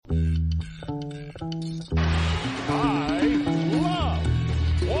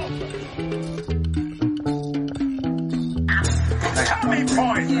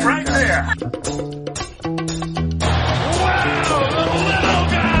Right there. Wow, the little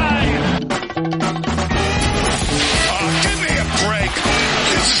guy. Give me a break.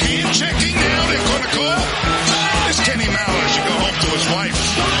 Is he checking now? They're going to call? This Kenny Mallett should go home to his wife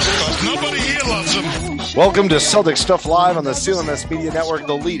because nobody here loves him. Welcome to Celtics Stuff Live on the CLNS Media Network,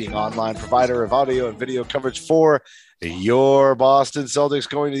 the leading online provider of audio and video coverage for your Boston Celtics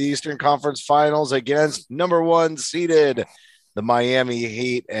going to the Eastern Conference Finals against number one seeded, the Miami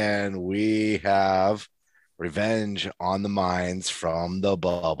Heat. And we have revenge on the minds from the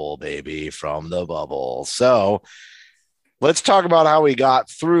bubble, baby, from the bubble. So let's talk about how we got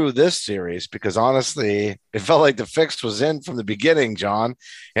through this series, because honestly, it felt like the fix was in from the beginning, John.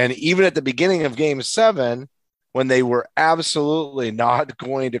 And even at the beginning of Game 7, when they were absolutely not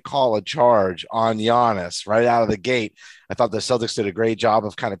going to call a charge on Giannis right out of the gate, I thought the Celtics did a great job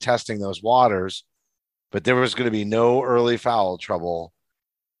of kind of testing those waters, but there was going to be no early foul trouble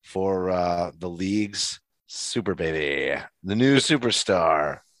for the league's super baby, the new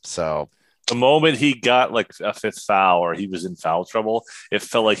superstar. So the moment he got like a fifth foul or he was in foul trouble, it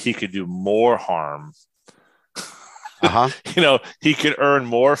felt like he could do more harm. He could earn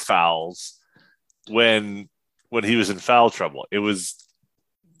more fouls when he was in foul trouble. It was,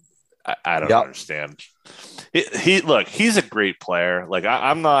 I don't understand. He's a great player. Like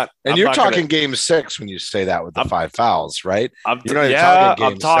I'm not. And I'm you're not talking Game 6 when you say that with the 5 fouls, right? I'm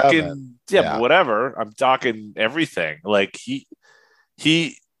talking talking. 7. But whatever. I'm talking everything. Like he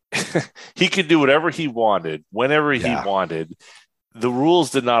could do whatever he wanted, whenever he wanted. The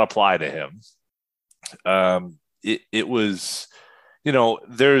rules did not apply to him. It was,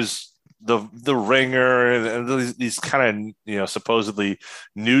 there's the ringer and these kind of, supposedly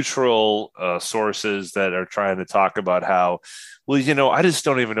neutral sources that are trying to talk about how, I just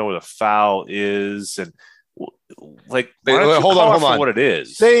don't even know what a foul is. And like, hold on. What it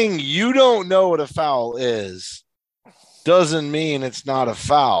is. Saying you don't know what a foul is doesn't mean it's not a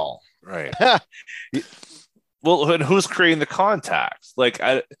foul. Right. Well, and who's creating the contact?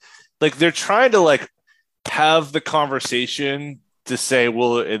 They're trying to have the conversation to say,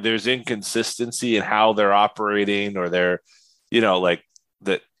 well, there's inconsistency in how they're operating, or they're,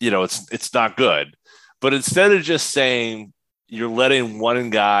 it's not good. But instead of just saying you're letting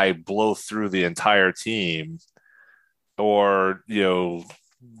one guy blow through the entire team, or,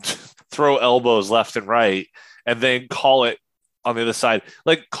 throw elbows left and right, and then call it on the other side,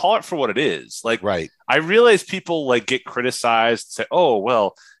 call it for what it is. Right. I realize people get criticized, say, oh,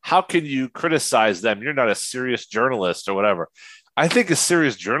 well, how can you criticize them? You're not a serious journalist or whatever. I think a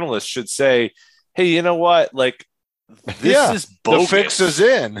serious journalist should say, hey, you know what? This is bogus. The fix is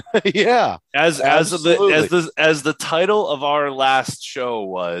in. Yeah. As the title of our last show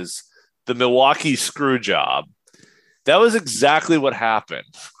was, the Milwaukee screw job. That was exactly what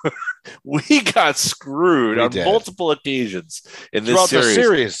happened. We got screwed on multiple occasions in this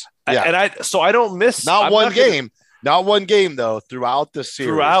series. Yeah. And I don't miss not one game though, throughout the series.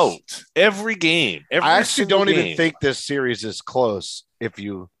 Throughout every game. I actually don't even think this series is close if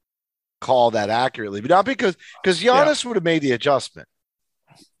you call that accurately. But not because Giannis would have made the adjustment.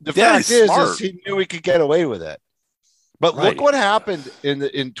 The fact is he knew he could get away with it. But look what happened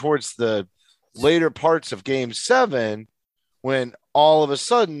in towards the later parts of Game 7, when all of a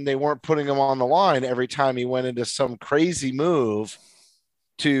sudden they weren't putting him on the line every time he went into some crazy move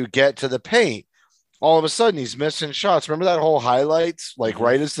to get to the paint. All of a sudden he's missing shots. Remember that whole highlights,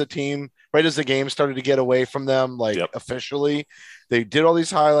 right as the game started to get away from them, officially, they did all these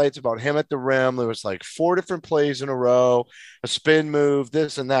highlights about him at the rim. There was 4 different plays in a row, a spin move,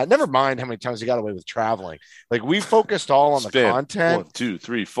 this and that. Never mind how many times he got away with traveling. We focused all on the content. 1, 2,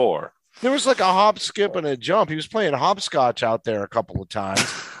 3, 4. There was a hop, skip, and a jump. He was playing hopscotch out there a couple of times.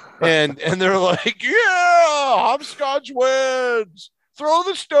 and they're like, yeah, hopscotch wins. Throw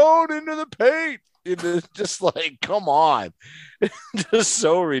the stone into the paint. It's just come on. Just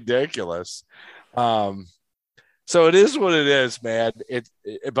so ridiculous. So it is what it is, man.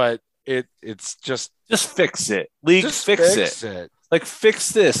 It's just fix it. League, just fix it. Fix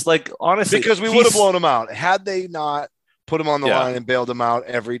this. Honestly, because we would have blown him out had they not put him on the line and bailed him out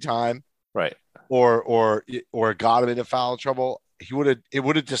every time. Right. Or got him into foul trouble. It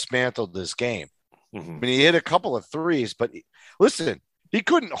would have dismantled this game. Mm-hmm. I mean, he hit a couple of threes, but listen, he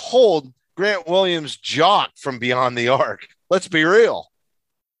couldn't hold Grant Williams' jock from beyond the arc. Let's be real.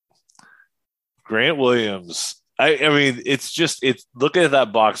 Grant Williams. I mean, it's looking at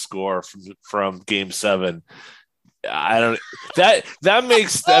that box score from Game 7. I don't. That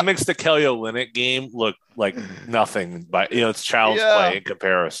makes the Kelly Olynyk game look like nothing. But it's child's play in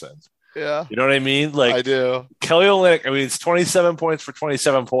comparison. Yeah. You know what I mean? Like, I do. Kelly Olynyk, I mean, it's 27 points for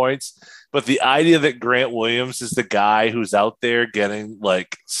 27 points, but the idea that Grant Williams is the guy who's out there getting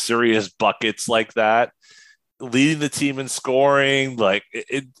like serious buckets like that, leading the team in scoring, like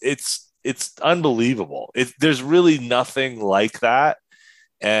it's unbelievable. There's really nothing like that.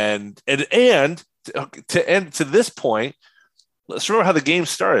 And to end to this point, let's remember how the game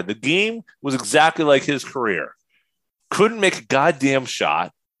started. The game was exactly like his career. Couldn't make a goddamn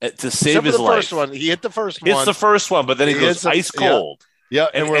shot to save his life. First one. He hit the first one. It's the first one, but then he goes ice cold. Yeah,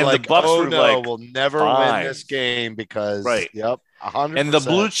 and we're like, the Bucks oh were no, like, we'll never fine. win this game because, right. Yep, 100%. And the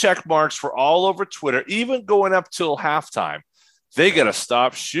blue check marks were all over Twitter, even going up till halftime. They got to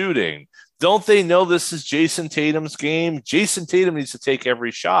stop shooting. Don't they know this is Jason Tatum's game? Jason Tatum needs to take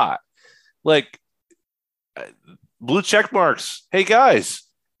every shot. Like, blue check marks. Hey, guys,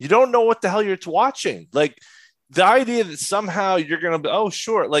 you don't know what the hell you're watching. Like, the idea that somehow you're going to be, oh,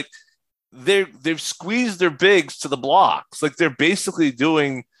 sure. Like, they've squeezed their bigs to the blocks. Like, they're basically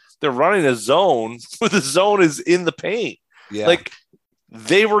they're running a zone where the zone is in the paint. Yeah. Like,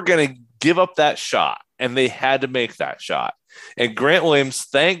 they were going to give up that shot, and they had to make that shot. And Grant Williams,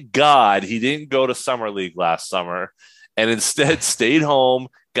 thank God he didn't go to Summer League last summer and instead stayed home,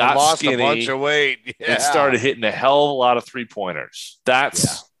 got lost skinny, a bunch of weight, and started hitting a hell of a lot of 3-pointers.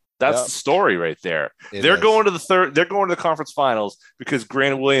 That's the story right there. They're going to the conference finals because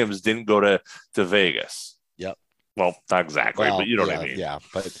Grant Williams didn't go to Vegas. Yep. Well, not exactly, but you know what I mean. Yeah,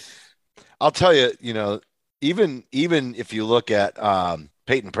 but I'll tell you, even if you look at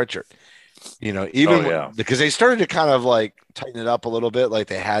Peyton Pritchard, because they started to kind of like tighten it up a little bit, like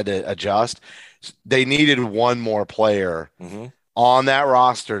they had to adjust. They needed one more player on that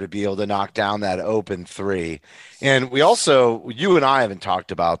roster to be able to knock down that open three. And we also, you and I haven't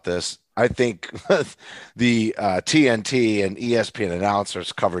talked about this. I think the TNT and ESPN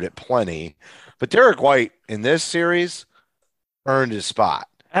announcers covered it plenty, but Derek White in this series earned his spot.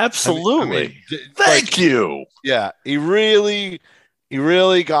 Absolutely. Thank you. Yeah. He really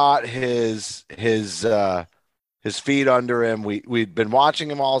got his feet under him. We'd been watching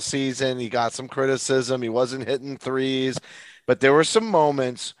him all season. He got some criticism. He wasn't hitting threes, but there were some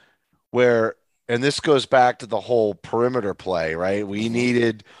moments where, and this goes back to the whole perimeter play, right? We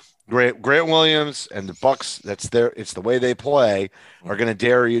needed Grant Williams and the Bucks. It's the way they play, are going to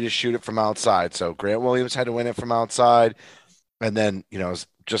dare you to shoot it from outside. So Grant Williams had to win it from outside. And then,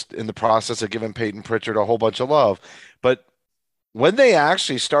 just in the process of giving Peyton Pritchard a whole bunch of love. But when they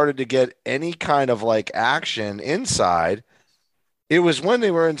actually started to get any kind of like action inside, it was when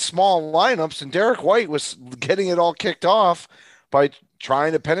they were in small lineups and Derek White was getting it all kicked off by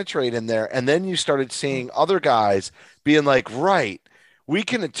trying to penetrate in there. And then you started seeing other guys being like, right, we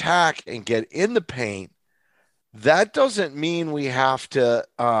can attack and get in the paint. That doesn't mean we have to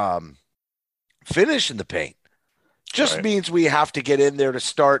finish in the paint. Just means we have to get in there to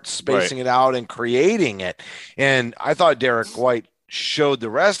start spacing it out and creating it. And I thought Derek White showed the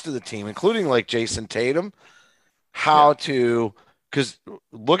rest of the team, including like Jason Tatum, how to, because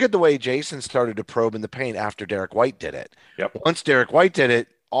look at the way Jason started to probe in the paint after Derek White did it. Yep. Once Derek White did it,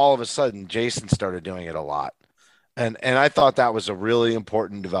 all of a sudden Jason started doing it a lot. And I thought that was a really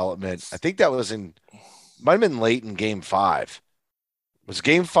important development. I think that might have been late in game 5. Was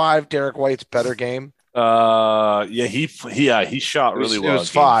game 5 Derek White's better game? He shot really well. It was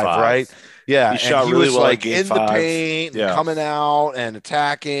 5, right? Yeah, he shot really well like in 5. the paint, and coming out and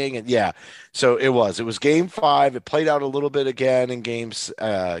attacking, and so it was game 5. It played out a little bit again in game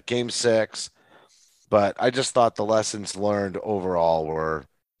 6, but I just thought the lessons learned overall were,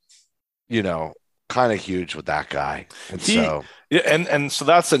 kind of huge with that guy, and so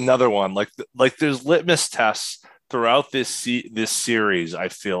that's another one. Like there's litmus tests throughout this series. I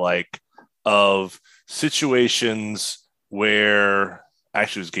feel like of situations where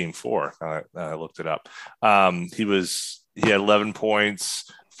actually it was game 4. I looked it up. He had 11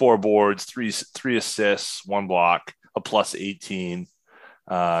 points, 4 boards, 3 assists, 1 block, a plus 18.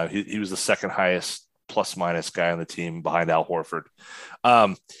 He was the second highest plus minus guy on the team behind Al Horford.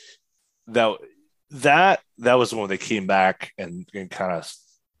 That was the one they came back and kind of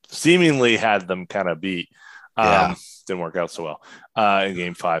seemingly had them kind of beat. Didn't work out so well in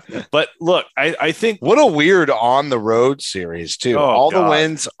game 5. But look, I think what a weird on the road series too. The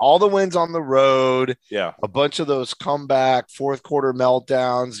wins on the road. Yeah. A bunch of those comeback fourth quarter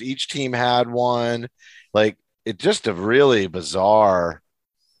meltdowns. Each team had one. Like it just a really bizarre,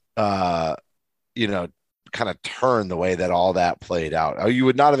 kind of turn the way that all that played out. You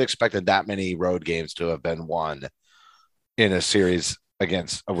would not have expected that many road games to have been won in a series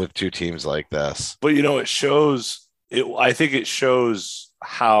with 2 teams like this. But it shows I think it shows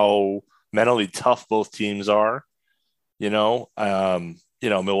how mentally tough both teams are.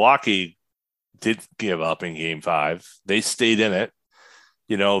 Milwaukee did give up in Game 5. They stayed in it.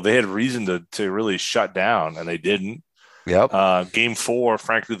 They had reason to really shut down, and they didn't. Yep. Game 4,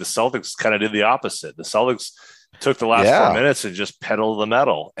 frankly, the Celtics kind of did the opposite. The Celtics took the last 4 minutes and just pedaled the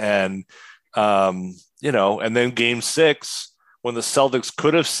metal. And, and then Game 6, when the Celtics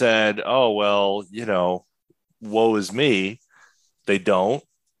could have said, oh, well, woe is me, they don't.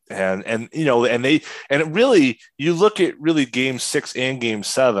 And it really, you look at really Game 6 and Game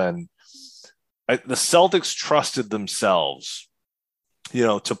 7, the Celtics trusted themselves,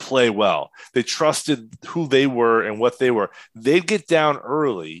 to play well. They trusted who they were and what they were. They'd get down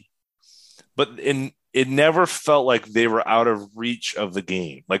early, but it never felt like they were out of reach of the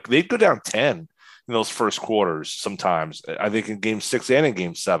game. Like they'd go down 10 in those first quarters sometimes. I think in Game 6 and in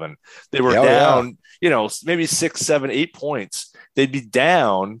Game 7, they were down, maybe 6, 7, 8 points. They'd be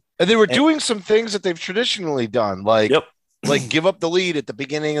down. And they were doing some things that they've traditionally done, like give up the lead at the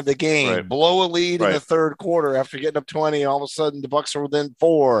beginning of the game, blow a lead in the third quarter after getting up 20, and all of a sudden the Bucks are within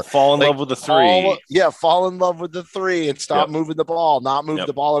 4. Fall in love with the 3. Fall in love with the 3 and stop moving the ball, not move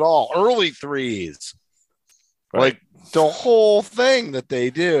the ball at all. Early threes. Like the whole thing that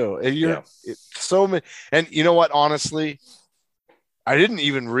they do. And so many. And you know what, honestly, I didn't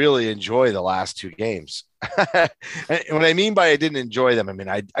even really enjoy the last 2 games. And what I mean by I didn't enjoy them, I mean,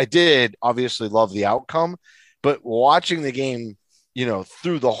 I did obviously love the outcome, but watching the game,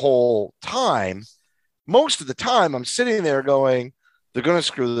 through the whole time, most of the time I'm sitting there going, they're going to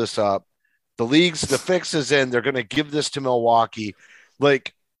screw this up. The fix is in. They're going to give this to Milwaukee.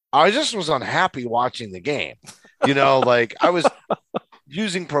 Like, I just was unhappy watching the game. Like I was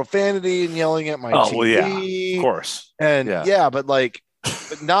using profanity and yelling at my TV. Well, yeah, of course. And but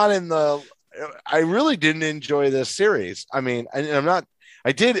not in the. I really didn't enjoy this series. I mean, I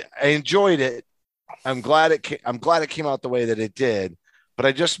enjoyed it. I'm glad it came out the way that it did. But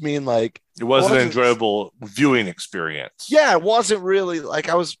I just mean like it wasn't an enjoyable viewing experience. Yeah, it wasn't really like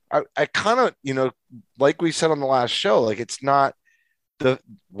I kind of, like we said on the last show, like it's not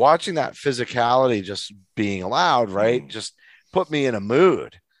watching that physicality just being allowed, right? Just put me in a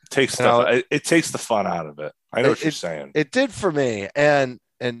mood. It takes the fun out of it. I know what you're saying. It did for me. And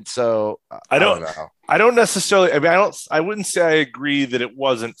so I don't know. I don't necessarily, I wouldn't say I agree that it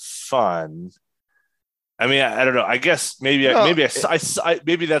wasn't fun. I mean, I don't know. I guess maybe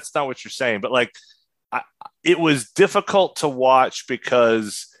that's not what you're saying, but like it was difficult to watch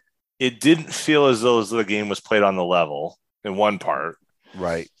because it didn't feel as though the game was played on the level in one part.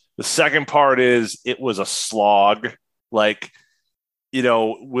 Right. The second part is it was a slog, like,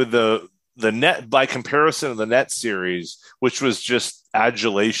 with the net, by comparison to the net series, which was just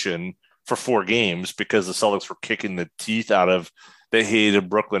adulation for 4 games because the Celtics were kicking the teeth out of the hated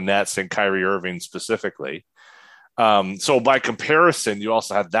Brooklyn Nets and Kyrie Irving specifically. So by comparison, you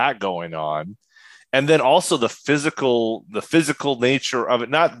also had that going on. And then also the physical nature of it,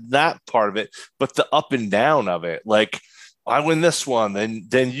 not that part of it, but the up and down of it. Like, I win this one,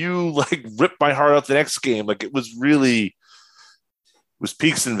 then you like rip my heart out the next game. Like it was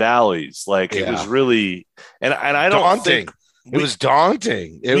peaks and valleys. Like it was really, and I don't daunting. It was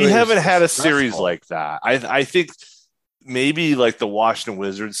daunting. We haven't had a series like that. I think maybe like the Washington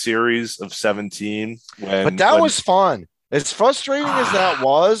Wizards series of 17. But that was fun. As frustrating as that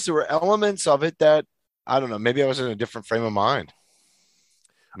was, there were elements of it that, I don't know, maybe I was in a different frame of mind.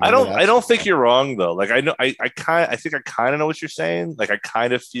 I don't think you're wrong though. Like I think I kind of know what you're saying. Like I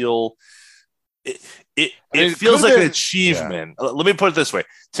kind of feel it feels like an achievement. Yeah. Let me put it this way.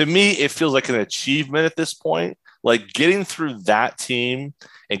 To me, it feels like an achievement at this point. Like getting through that team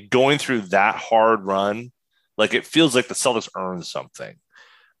and going through that hard run, like it feels like the Celtics earned something.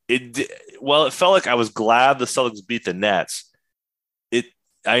 It felt like I was glad the Celtics beat the Nets.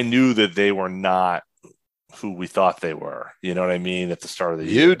 I knew that they were not who we thought they were. You know what I mean? At the start of the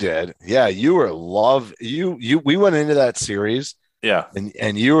year. You did. Yeah. You were we went into that series. Yeah.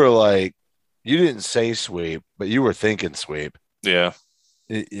 And you were like, you didn't say sweep, but you were thinking sweep. Yeah.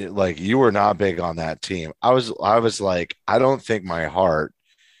 Like you were not big on that team. I was like, I don't think my heart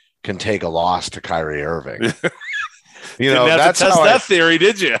can take a loss to Kyrie Irving. That's test how that theory,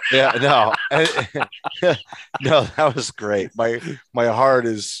 did you? Yeah, no, no, that was great. My heart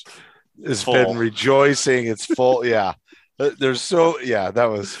is been rejoicing. It's full. Yeah, that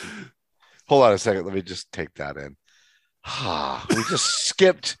was. Hold on a second. Let me just take that in.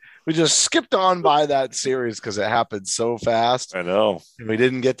 We just skipped on by that series because it happened so fast. I know, and we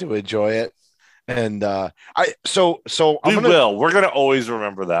didn't get to enjoy it. And We're going to always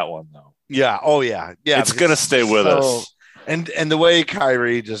remember that one though. Yeah. Oh, yeah. Yeah. It's going to stay with us. And the way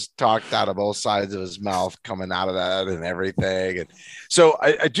Kyrie just talked out of both sides of his mouth coming out of that and everything. And so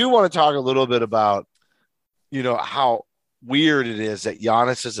I do want to talk a little bit about, how weird it is that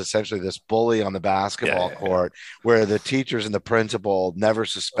Giannis is essentially this bully on the basketball court where the teachers and the principal never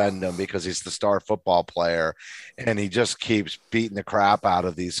suspend him because he's the star football player. And he just keeps beating the crap out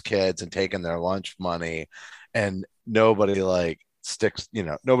of these kids and taking their lunch money. And nobody sticks,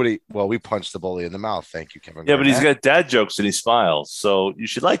 we punched the bully in the mouth. Thank you, Kevin. Yeah, but he's got dad jokes and he smiles. So you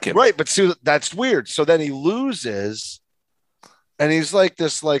should like him. Right. But see, that's weird. So then he loses. And he's like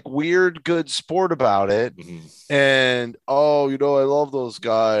this weird good sport about it. Mm-hmm. And I love those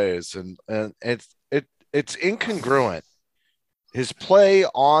guys. And it's incongruent. His play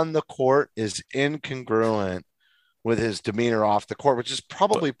on the court is incongruent with his demeanor off the court, which is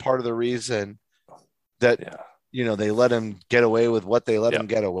probably part of the reason that they let him get away with what they let him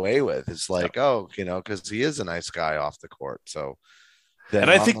get away with. It's because he is a nice guy off the court. So and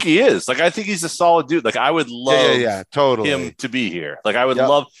I think he is. I think he's a solid dude. I would love totally him to be here. I would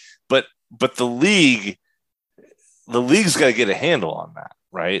love, but the league's got to get a handle on that,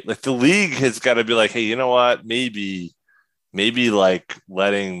 right? The league has got to be like, hey, you know what? Maybe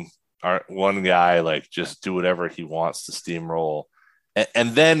letting our one guy just do whatever he wants to steamroll,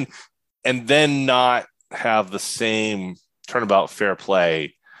 and then not have the same turnabout fair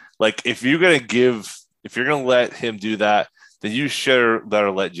play. If you're gonna let him do that, then you sure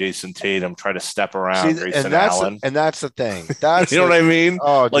better let Jason Tatum try to step around Grayson Allen. And that's the thing. That's you know what I mean?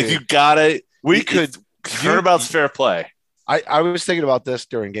 Oh, you gotta. Turnabout's fair play. I was thinking about this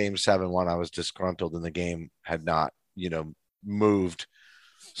during Game 7 when I was disgruntled and the game had not, moved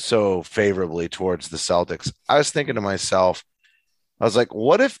so favorably towards the Celtics. I was thinking to myself, I was like,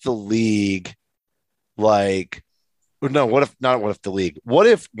 what if the league, what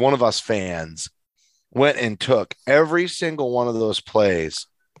if one of us fans went and took every single one of those plays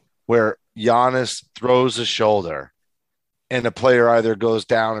where Giannis throws a shoulder and a player either goes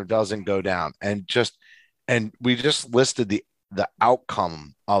down or doesn't go down, and we just listed the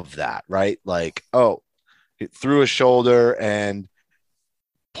outcome of that, right? It threw a shoulder and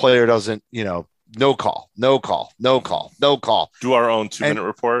player doesn't, no call. Do our own 2-minute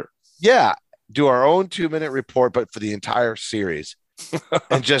report. Yeah. Do our own 2-minute report, but for the entire series.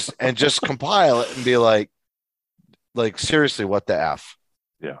 and just compile it and be like seriously, what the F?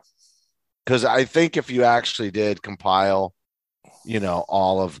 Yeah. Because I think if you actually did compile,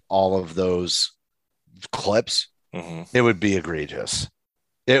 all of those clips, it would be egregious.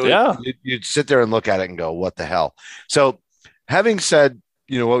 You'd sit there and look at it and go, what the hell? So having said,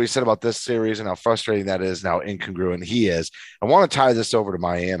 what we said about this series and how frustrating that is and how incongruent he is, I want to tie this over to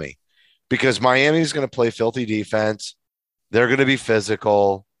Miami, because Miami is going to play filthy defense. They're going to be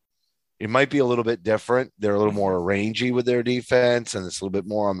physical. It might be a little bit different. They're a little more rangy with their defense, and it's a little bit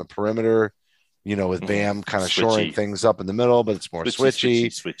more on the perimeter, with Bam kind of shoring things up in the middle, but it's more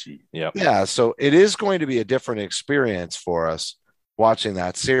switchy. Yeah. So it is going to be a different experience for us watching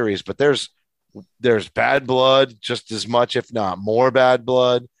that series, but there's bad blood just as much, if not more bad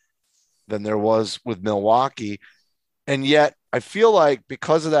blood than there was with Milwaukee. And yet I feel like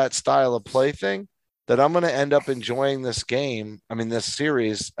because of that style of play thing, that I'm going to end up enjoying this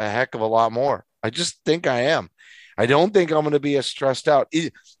series a heck of a lot more. I just think I am. I don't think I'm going to be as stressed out.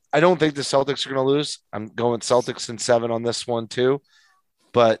 I don't think the Celtics are going to lose. I'm going Celtics in 7 on this one too.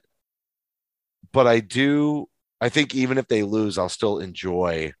 But I think even if they lose, I'll still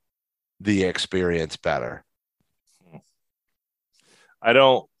enjoy the experience better. I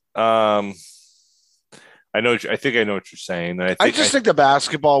don't, I think I know what you're saying. I think the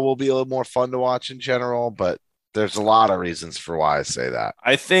basketball will be a little more fun to watch in general, but there's a lot of reasons for why I say that.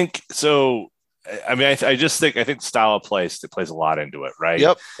 I think so. I just think style of play plays a lot into it, right?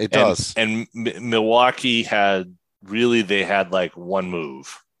 Yep, it does. And Milwaukee had one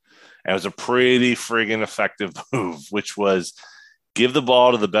move, and it was a pretty friggin' effective move, which was give the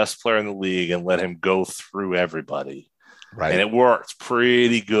ball to the best player in the league and let him go through everybody. Right. And it worked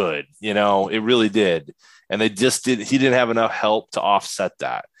pretty good. It really did. And he didn't have enough help to offset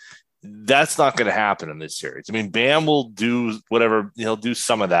that. That's not going to happen in this series. Bam will do whatever. He'll do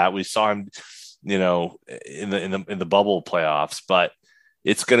some of that. We saw him, in the bubble playoffs, but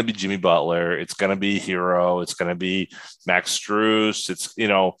it's going to be Jimmy Butler. It's going to be Hero. It's going to be Max Strus. It's,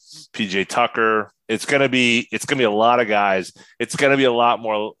 PJ Tucker. It's going to be a lot of guys. It's going to be a lot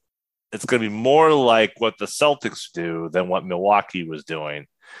more. It's going to be more like what the Celtics do than what Milwaukee was doing.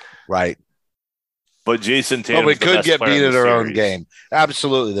 Right. But Jason Tatum, we could get beat at our own game.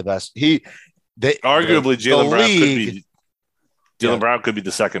 Absolutely the best. Arguably Jaylen Brown could be Jaylen Brown could be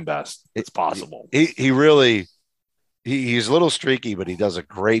the second best. It's possible. He really he's a little streaky, but he does a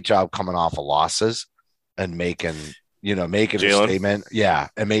great job coming off of losses and making Jaylen? A statement. Yeah,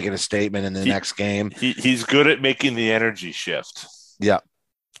 and making a statement in the next game. He's good at making the energy shift. Yeah.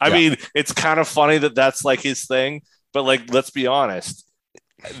 I mean, it's kind of funny that that's like his thing, but like, let's be honest.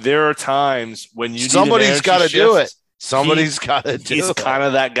 There are times when somebody's got to do it. Somebody's got to do it. He's kind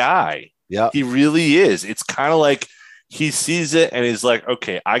of that guy. Yeah, he really is. It's kind of like he sees it and he's like,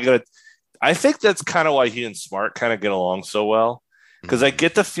 okay, I think that's kind of why he and Smart kind of get along so well. Because I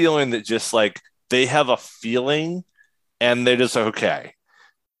get the feeling that just like they have a feeling and they're just like, okay.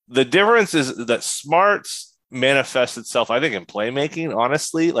 The difference is that Smart's manifests itself, I think, in playmaking,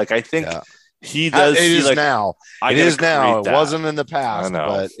 honestly. Like, I think he does. It is like, now. It is now. It wasn't in the past,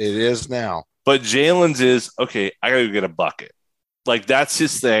 but it is now. But Jaylen's is, okay, I got to get a bucket. Like, that's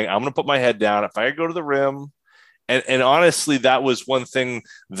his thing. I'm going to put my head down. If I go to the rim, and honestly, that was one thing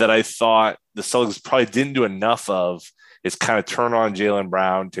that I thought the Celtics probably didn't do enough of, is kind of turn on Jaylen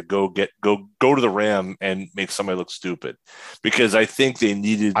Brown to go to the rim and make somebody look stupid, because I think they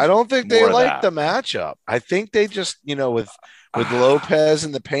needed. I don't think they liked the matchup. I think they just, with Lopez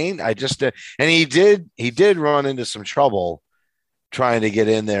in the paint, and he did run into some trouble trying to get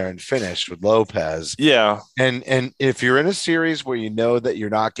in there and finish with Lopez. Yeah. And if you're in a series where you know that you're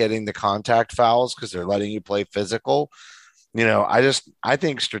not getting the contact fouls because they're letting you play physical, I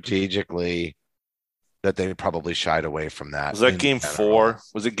think strategically that they probably shied away from that. Was that game 4?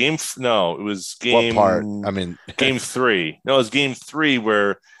 Was it game? No, it was game. What part? I mean, game 3. No, it was game 3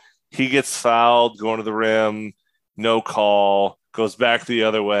 where he gets fouled going to the rim, no call, goes back the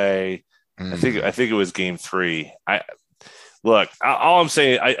other way. I think it was game 3. All I'm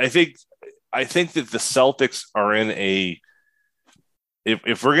saying, I think that the Celtics are in a.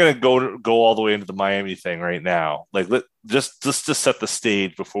 If we're gonna go all the way into the Miami thing right now, like just to set the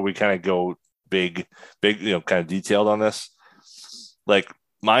stage before we kind of go big, kind of detailed on this. Like,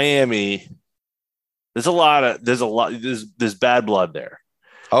 Miami, there's bad blood there.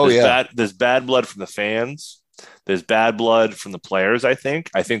 There's bad blood from the fans. There's bad blood from the players. I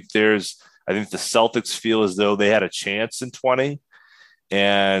think the Celtics feel as though they had a chance in 20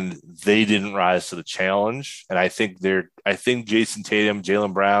 and they didn't rise to the challenge. And I think Jason Tatum,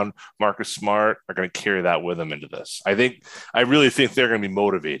 Jaylen Brown, Marcus Smart are going to carry that with them into this. I really think they're going to be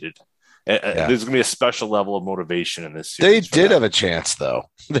motivated. There's going to be a special level of motivation in this series. They did have a chance, though.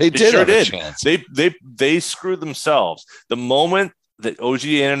 They did have a chance. They screwed themselves. The moment that OG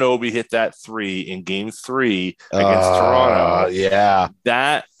Anunoby hit that 3 in game 3 against Toronto,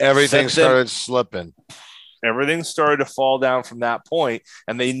 that everything started slipping. Everything started to fall down from that point,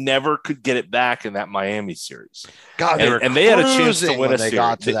 and they never could get it back in that Miami series. God, they had a chance to win a series. They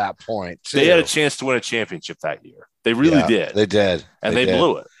got to that point, too. They had a chance to win a championship that year. They really did. They did. And they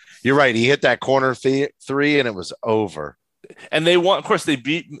blew it. You're right. He hit that corner 3 and it was over. And they won. Of course, they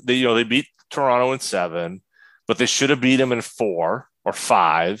beat Toronto in 7, but they should have beat them in 4 or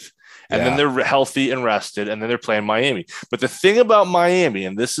 5. And then they're healthy and rested, and then they're playing Miami. But the thing about Miami,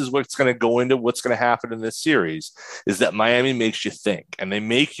 and this is what's going to go into what's going to happen in this series, is that Miami makes you think, and they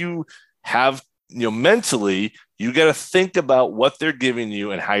make you have, mentally, you got to think about what they're giving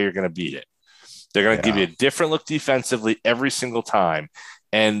you and how you're going to beat it. They're going to give you a different look defensively every single time.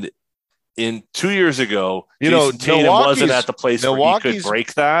 And in 2 years ago, Jason Tatum wasn't at the place where he could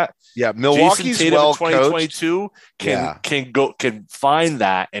break that. Yeah, Milwaukee's Jason Tatum in 2022 can find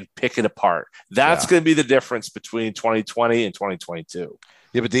that and pick it apart. That's going to be the difference between 2020 and 2022.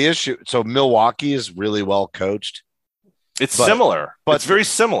 Yeah, but the issue, so Milwaukee is really well coached. It's similar. But it's very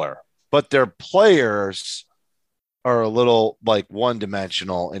similar. But their players are a little like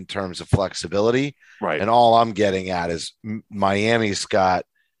one-dimensional in terms of flexibility. Right. And all I'm getting at is Miami's got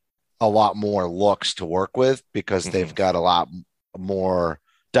a lot more looks to work with because they've got a lot more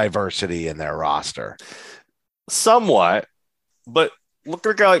diversity in their roster. Somewhat, but look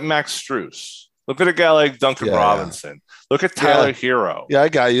at a guy like Max Strus. Look at a guy like Duncan Robinson. Look at Tyler Hero. Yeah, I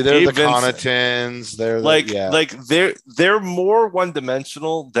got you. They're the Connaughtons. They're they're more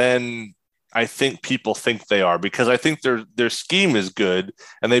one-dimensional than I think people think they are, because I think their scheme is good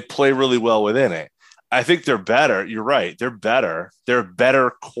and they play really well within it. I think they're better. You're right. They're better. They're a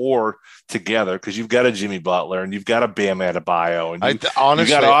better core together because you've got a Jimmy Butler and you've got a Bam Adebayo and you've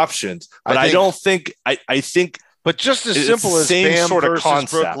got options. But I think. But just as simple as same Bam sort of versus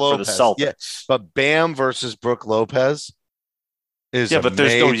concept Brook Lopez. For the Celtics. Yeah, but Bam versus Brook Lopez is but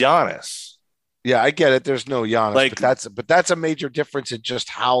there's no Giannis. Yeah, I get it. There's no Giannis, but that's a major difference in just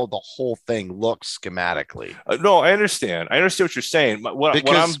how the whole thing looks schematically. No, I understand. I understand what you're saying.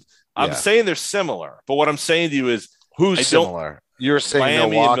 I'm saying they're similar, but what I'm saying to you is who's similar. You're saying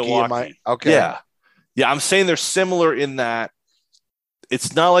Miami Milwaukee. and Milwaukee. Okay. Yeah. I'm saying they're similar in that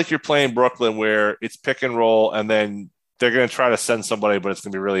it's not like you're playing Brooklyn where it's pick and roll and then they're going to try to send somebody, but it's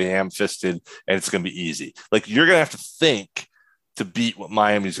going to be really ham-fisted and it's going to be easy. Like you're going to have to think to beat what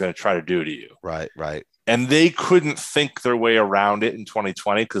Miami's going to try to do to you. Right. And they couldn't think their way around it in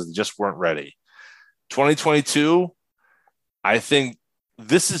 2020 because they just weren't ready. 2022, I think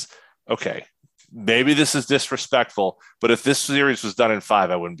this is okay. Maybe this is disrespectful, but if this series was done in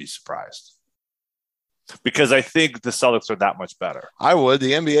 5, I wouldn't be surprised. Because I think the Celtics are that much better. I would.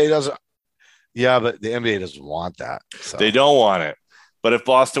 The NBA doesn't. Yeah, but the NBA doesn't want that. So. They don't want it. But if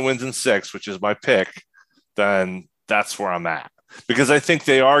Boston wins in 6, which is my pick, then that's where I'm at. Because I think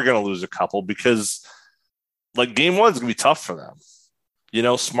they are going to lose a couple because, like, game 1 is going to be tough for them. You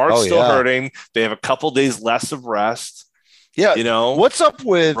know, Smart's still hurting. They have a couple days less of rest. Yeah. You know, what's up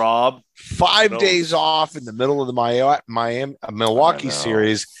with Rob? 5 days off in the middle of the Milwaukee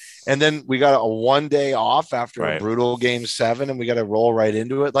series. And then we got a 1 day off after a brutal game 7 and we got to roll right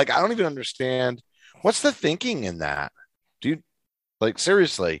into it. Like, I don't even understand. What's the thinking in that? Dude, like,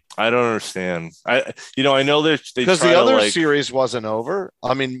 seriously. I don't understand. I know they because the other series wasn't over.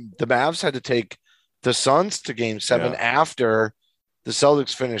 I mean, the Mavs had to take the Suns to game 7 after the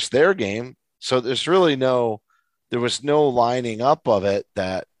Celtics finished their game. So there was no lining up of it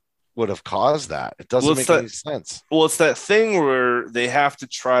that would have caused that. It doesn't make any sense. Well, it's that thing where they have to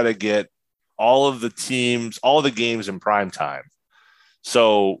try to get all of the games in prime time.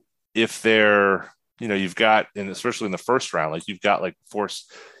 So if they're, you've got, and especially in the first round, like you've got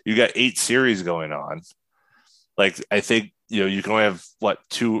 8 series going on. Like, I think, you can only have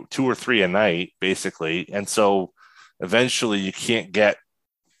 2 or 3 a night basically. And so eventually you can't get,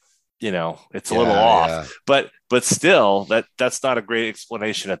 it's a little off, but still that's not a great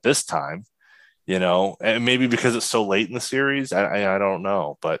explanation at this time, and maybe because it's so late in the series. I don't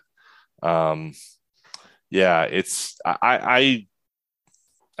know, but it's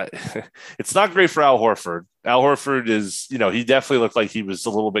it's not great for Al Horford. Al Horford is, he definitely looked like he was a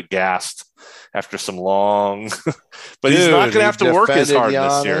little bit gassed after some long, but he's not going to have to work as hard in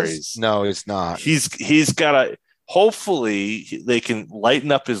this series. No, he's not. He's got to. Hopefully they can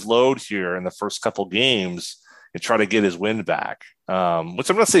lighten up his load here in the first couple games and try to get his wind back. Which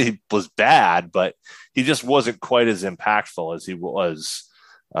I'm not saying he was bad, but he just wasn't quite as impactful as he was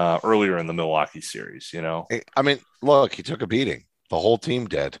earlier in the Milwaukee series. I mean, look, he took a beating. The whole team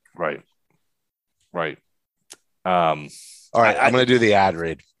did. Right. All right, I'm going to do the ad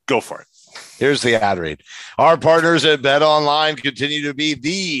read. Go for it. Here's the ad read. Our partners at Bet Online continue to be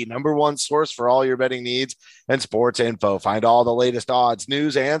the number one source for all your betting needs and sports info. Find all the latest odds,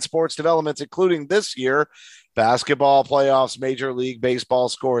 news, and sports developments, including this year, basketball playoffs, Major League Baseball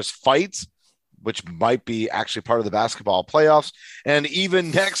scores, fights, which might be actually part of the basketball playoffs, and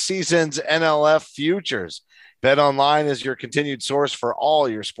even next season's NLF futures. Bet Online is your continued source for all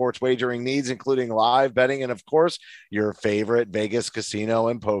your sports wagering needs, including live betting and, of course, your favorite Vegas casino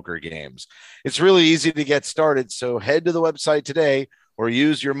and poker games. It's really easy to get started, so head to the website today or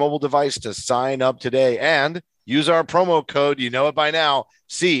use your mobile device to sign up today and use our promo code, you know it by now,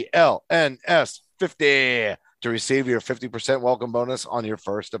 CLNS50 to receive your 50% welcome bonus on your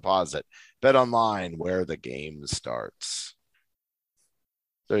first deposit. Bet Online, where the game starts.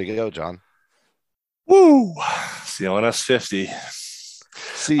 There you go, John. Woo! CLNS 50.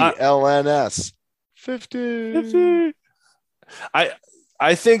 CLNS 50.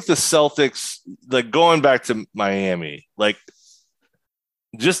 I think the Celtics, like, going back to Miami, like,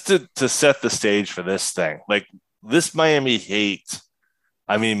 just to set the stage for this thing, like, this Miami Heat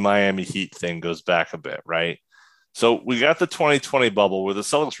thing goes back a bit, right? So we got the 2020 bubble where the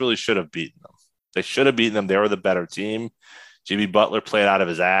Celtics really should have beaten them. They should have beaten them. They were the better team. Jimmy Butler played out of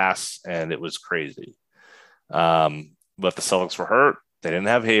his ass, and it was crazy. But the Celtics were hurt. They didn't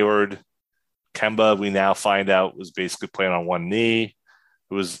have Hayward. Kemba, we now find out, was basically playing on one knee.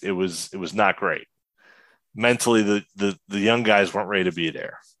 It was not great. Mentally, the young guys weren't ready to be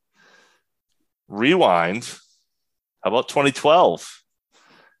there. Rewind. How about 2012?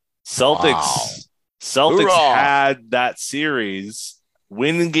 Celtics Hoorah. had that series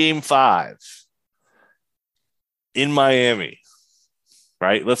win game 5 in Miami,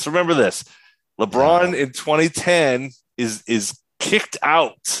 right? Let's remember this. LeBron in 2010 is kicked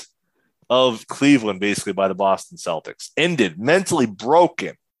out of Cleveland basically by the Boston Celtics. Ended, mentally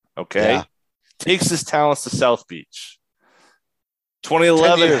broken, okay? Yeah. Takes his talents to South Beach.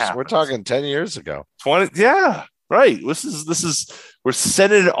 2011 we're talking 10 years ago. 20, yeah, right. This is we're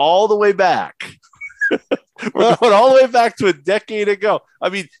sending it all the way back. We're going all the way back to a decade ago. I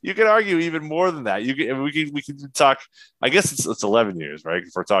mean, you can argue even more than that. We can talk. I guess it's 11 years, right? If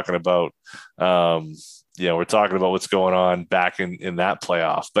we're talking about, we're talking about what's going on back in that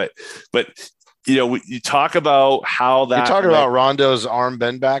playoff. But you talk about how that. You're talking about Rondo's arm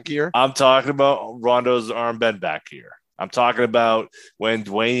bend back year. I'm talking about Rondo's arm bend back year. I'm talking about when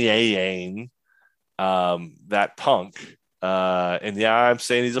Dwayne that punk. And yeah, I'm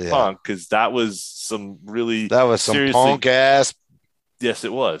saying he's a punk because that was some punk ass. Yes,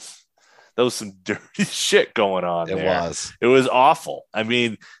 it was. That was some dirty shit going on. It was awful. I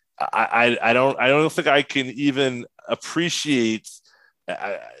mean, I don't think I can even appreciate.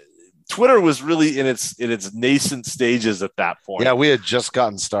 Twitter was really in its nascent stages at that point. Yeah, we had just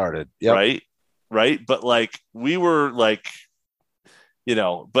gotten started. Yep. Right. But like we were like,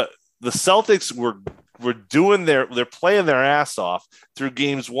 but the Celtics were doing they're playing their ass off through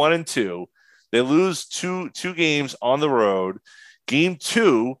games 1 and 2. They lose two games on the road. Game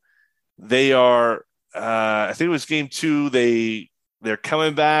 2, they are I think it was game 2. They're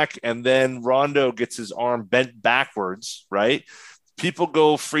coming back, and then Rondo gets his arm bent backwards. Right, people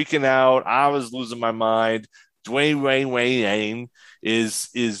go freaking out. I was losing my mind. Dwayne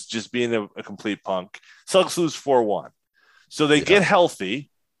is just being a complete punk. Celtics lose 4-1, so they get healthy.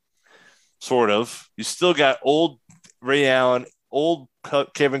 Sort of. You still got old Ray Allen, old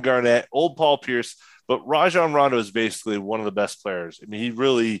Kevin Garnett, old Paul Pierce, but Rajon Rondo is basically one of the best players. I mean, he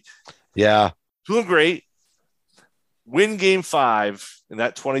really, doing great. Win Game 5 in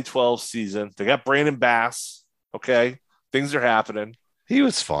that 2012 season. They got Brandon Bass. Okay, things are happening. He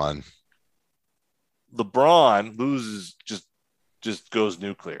was fun. LeBron loses, just goes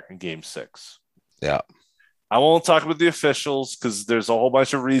nuclear in Game 6. Yeah. I won't talk about the officials because there's a whole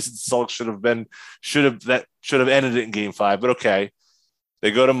bunch of reasons Celtics should have ended it in Game 5. But okay,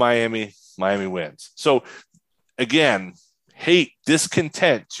 they go to Miami. Miami wins. So again, hate,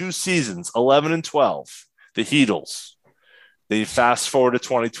 discontent. 2 seasons, 11 and 12. The Heatles. They fast forward to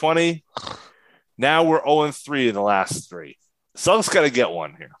 2020. Now we're 0-3 in the last 3. Celtics got to get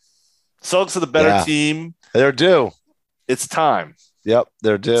one here. Celtics are the better team. They're due. It's time. Yep,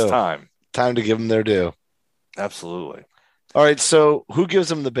 they're due. It's time. Time to give them their due. Absolutely. All right. So who gives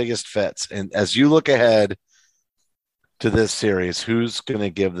them the biggest fits? And as you look ahead to this series, who's going to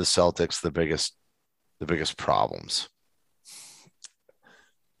give the Celtics the biggest problems?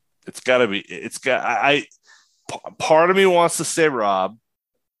 Part of me wants to say Rob,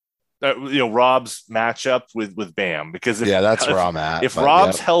 Rob's matchup with Bam, because that's where I'm at. If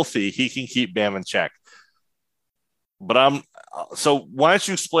Rob's healthy, he can keep Bam in check. But so why don't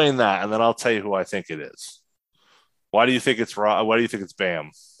you explain that, and then I'll tell you who I think it is. Why do you think it's Rob? Why do you think it's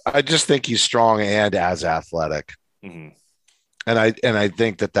Bam? I just think he's strong and as athletic. Mm-hmm. And I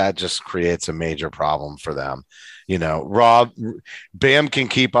think that just creates a major problem for them. Bam can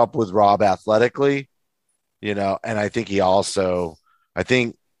keep up with Rob athletically, and I think it was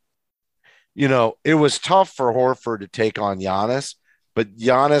tough for Horford to take on Giannis, but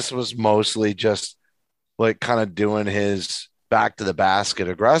Giannis was mostly just like kind of doing his back to the basket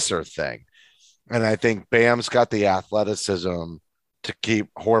aggressor thing. And I think Bam's got the athleticism to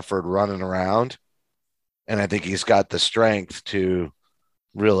keep Horford running around. And I think he's got the strength to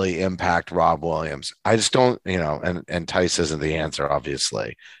really impact Rob Williams. I just don't, and Tice isn't the answer,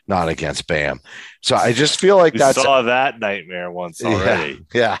 obviously, not against Bam. So I just feel like we saw that nightmare once already.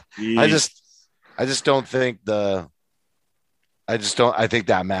 Yeah. I just don't think I think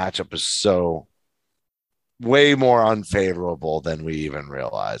that matchup is so way more unfavorable than we even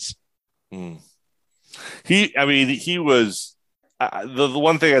realize. He was the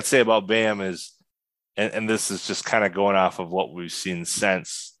one thing I'd say about Bam is, and this is just kind of going off of what we've seen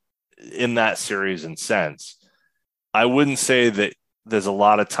since in that series and since, I wouldn't say that there's a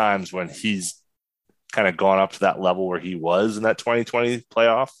lot of times when he's kind of gone up to that level where he was in that 2020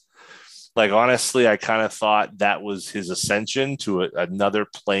 playoff. Like, honestly, I kind of thought that was his ascension to another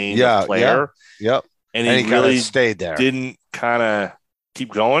plane of player. Yep. And he really stayed there. Didn't kind of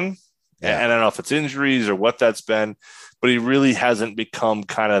keep going. Yeah. And I don't know if it's injuries or what that's been, but he really hasn't become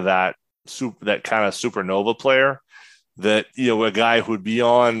kind of that kind of supernova player that, a guy who would be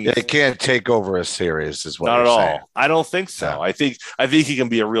on. Yeah, he can't take over a series is what not you're at saying. all. I don't think so. Yeah. I think he can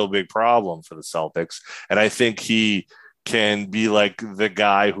be a real big problem for the Celtics. And I think he can be like the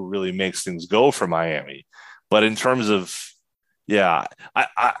guy who really makes things go for Miami. But in terms of, I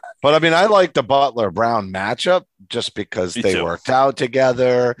like the Butler-Brown matchup just because they worked out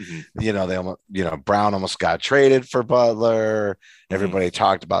together. Mm-hmm. Brown almost got traded for Butler. Mm-hmm. Everybody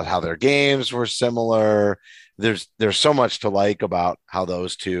talked about how their games were similar. There's so much to like about how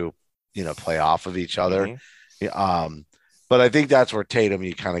those two, play off of each other. Mm-hmm. But I think that's where Tatum,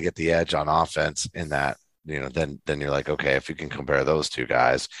 you kind of get the edge on offense in that, then you're like, okay, if you can compare those two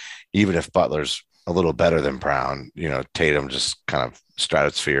guys, even if Butler's a little better than Brown, Tatum just kind of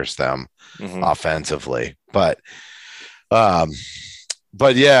stratospheres them offensively. But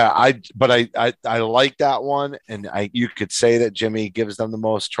yeah, I like that one, and you could say that Jimmy gives them the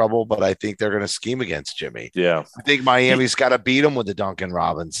most trouble, but I think they're going to scheme against Jimmy. Yeah, I think Miami's got to beat them with the Duncan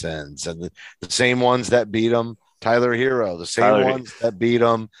Robinsons and the same ones that beat them, Tyler Hero, the same ones that beat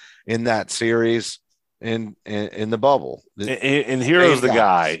them in that series in the bubble. And Hero's the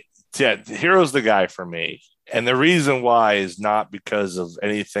guy. Yeah, Hero's the guy for me. And the reason why is not because of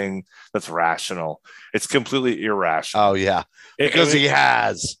anything that's rational. It's completely irrational. Oh, yeah. Because he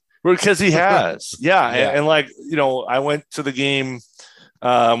has. Because he has. Yeah. And like, I went to the game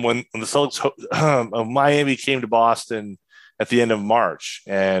when the Celtics of Miami came to Boston at the end of March.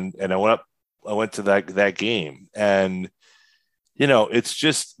 And I went to that game. And, it's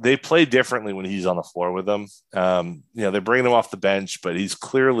just they play differently when he's on the floor with them. They bring him off the bench, but he's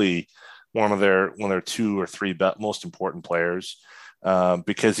clearly one of their 2 or 3 most important players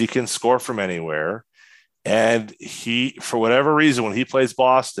because he can score from anywhere. And he, for whatever reason, when he plays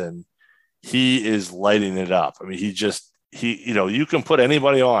Boston, he is lighting it up. I mean, you can put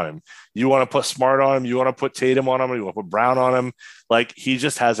anybody on him. You want to put Smart on him. You want to put Tatum on him. You want to put Brown on him. Like, he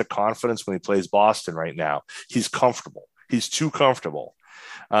just has a confidence when he plays Boston right now. He's comfortable. He's too comfortable.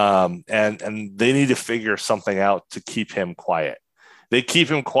 And they need to figure something out to keep him quiet. They keep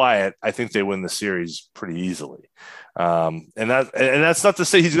him quiet, I think they win the series pretty easily. And that's not to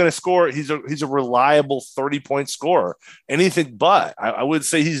say he's going to score. He's a reliable 30-point scorer. Anything but. I would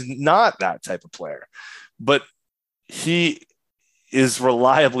say he's not that type of player. But he is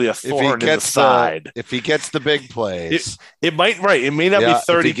reliably a thorn in the side. If he gets the big plays, it might It may not be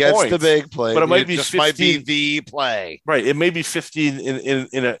 30 if he gets points, the big play, but it might be just 15. Might be the play. Right. It may be 15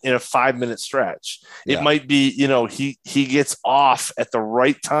 in a 5-minute stretch. It might be, he gets off at the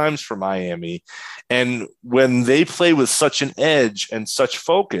right times for Miami. And when they play with such an edge and such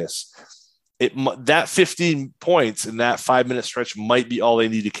focus, that 15 points in that 5-minute stretch might be all they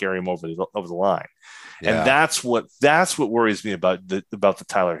need to carry him over the line. Yeah. And that's what worries me about the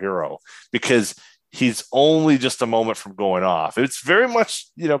Tyler Hero, because he's only just a moment from going off. It's very much,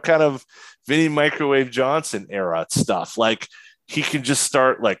 kind of Vinny Microwave Johnson era stuff. Like, he can just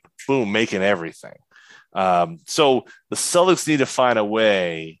start, like, boom, making everything. So the Celtics need to find a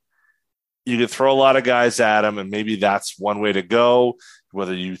way. You can throw a lot of guys at him, and maybe that's one way to go.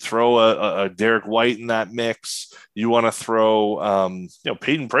 Whether you throw a Derek White in that mix, you want to throw,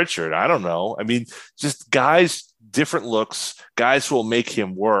 Peyton Pritchard. I don't know. I mean, just guys, different looks, guys who will make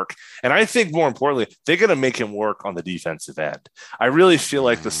him work. And I think more importantly, they're going to make him work on the defensive end. I really feel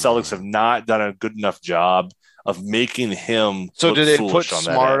like the Celtics have not done a good enough job of making him. So do they put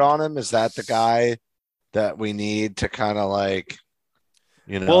Smart on him? Is that the guy that we need to kind of like,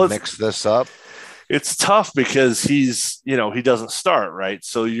 mix this up? It's tough because he's, he doesn't start, right?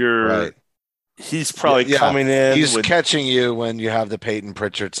 So he's probably coming in. He's catching you when you have the Peyton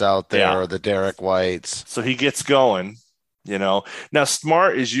Pritchards out there or the Derek Whites. So he gets going, Now,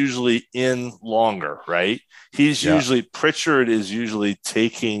 Smart is usually in longer, right? Pritchard is usually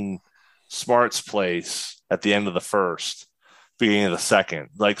taking Smart's place at the end of the first, beginning of the second.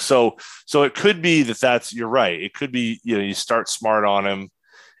 Like, so it could be you're right. It could be, you start Smart on him,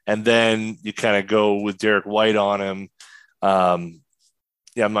 and then you kind of go with Derek White on him. I'm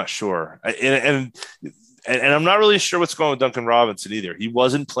not sure. And I'm not really sure what's going on with Duncan Robinson either. He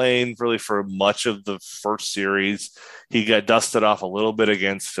wasn't playing really for much of the first series. He got dusted off a little bit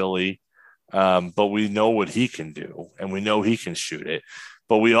against Philly, but we know what he can do, and we know he can shoot it.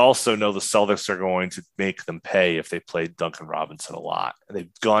 But we also know the Celtics are going to make them pay if they play Duncan Robinson a lot. They've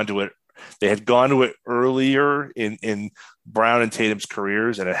gone to it. They had gone to it earlier in Brown and Tatum's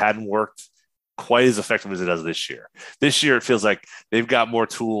careers, and it hadn't worked quite as effective as it does this year. This year, it feels like they've got more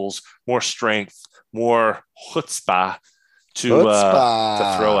tools, more strength, more chutzpah to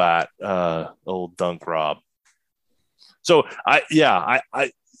throw at old Dunk Rob. So I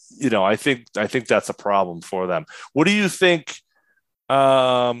think that's a problem for them. What do you think?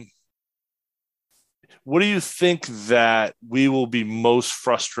 What do you think that we will be most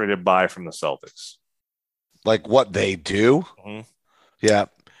frustrated by from the Celtics? Like what they do? Mm-hmm. Yeah.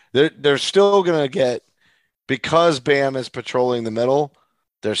 They're still going to get, because Bam is patrolling the middle,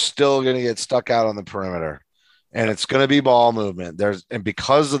 they're still going to get stuck out on the perimeter. And it's going to be ball movement. And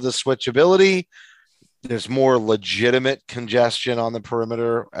because of the switchability, there's more legitimate congestion on the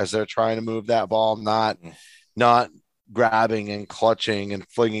perimeter as they're trying to move that ball, not grabbing and clutching and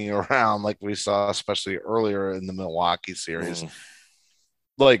flinging around like we saw, especially earlier in the Milwaukee series.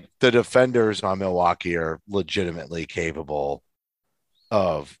 Like the defenders on Milwaukee are legitimately capable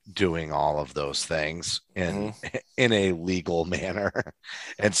of doing all of those things in a legal manner.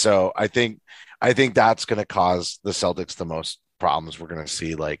 And so I think that's going to cause the Celtics the most problems. We're going to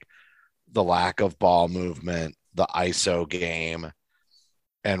see like the lack of ball movement, the ISO game,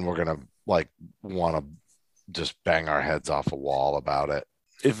 and we're going to like want to just bang our heads off a wall about it.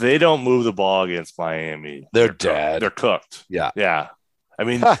 If they don't move the ball against Miami, they're dead. They're cooked. Yeah. Yeah. I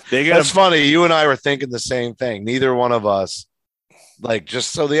mean, that's funny. You and I were thinking the same thing. Neither one of us, like,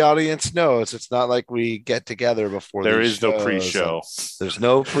 just so the audience knows, it's not like we get together before. There is no pre-show. There's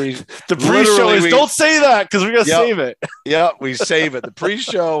no pre. The pre-show is don't say that because we got to save it. Yeah, we save it. The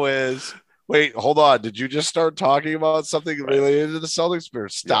pre-show is wait, hold on. Did you just start talking about something related to the Celtics?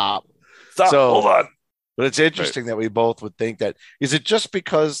 Stop. Stop. So, hold on. But it's interesting that we both would think that. Is it just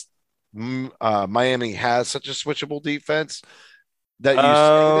because Miami has such a switchable defense that you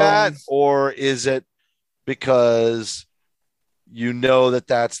say that, or is it because you know that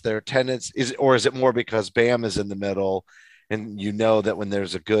that's their tendency? Or is it more because Bam is in the middle, and you know that when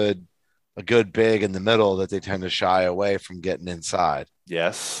there's a good big in the middle, that they tend to shy away from getting inside?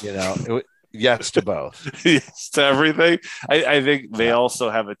 Yes, yes to both. Yes to everything. I think they also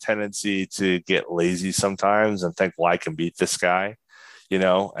have a tendency to get lazy sometimes and think, well, I can beat this guy.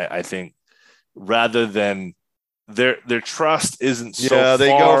 I think rather than their trust isn't so they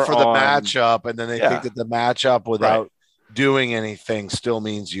far go for the matchup, and then they think that the matchup without doing anything still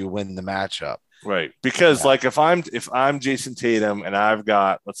means you win the matchup. Right. Because like if I'm Jason Tatum and I've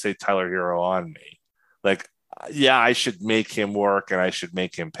got, let's say, Tyler Hero on me, like, yeah, I should make him work and I should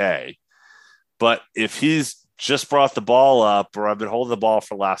make him pay. But if he's just brought the ball up, or I've been holding the ball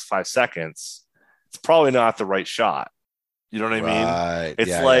for the last 5 seconds, it's probably not the right shot. You know what I mean?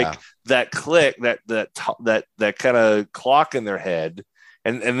 It's that click, that kind of clock in their head.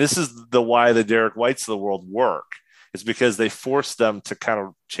 And this is why the Derek Whites of the world work. It's because they force them to kind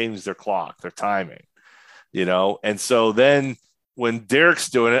of change their clock, their timing, And so then when Derek's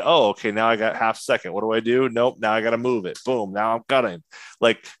doing it, okay, now I got half a second. What do I do? Nope. Now I got to move it. Boom. Now I'm cutting.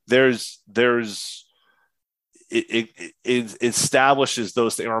 Like it establishes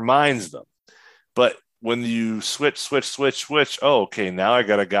those things, reminds them. But when you switch, okay, now I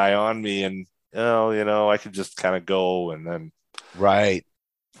got a guy on me, and I could just kind of go, and then right.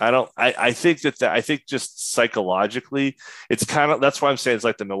 I think just psychologically, it's kind of, that's why I'm saying it's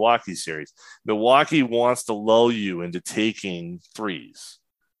like the Milwaukee series. Milwaukee wants to lull you into taking threes,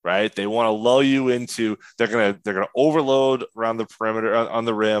 right? They want to lull you into, they're going to overload around the perimeter on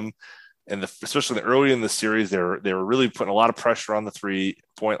the rim. And especially early in the series, they were really putting a lot of pressure on the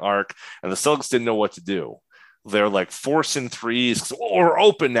 3-point arc, and the Celtics didn't know what to do. They're like forcing threes. We're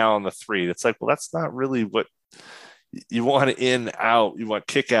open now on the 3. It's like, well, that's not really what you want. In, out, you want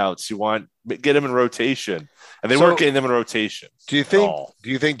kickouts, you want get them in rotation, and they weren't getting them in rotation. Do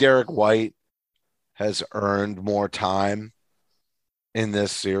you think Derek White has earned more time in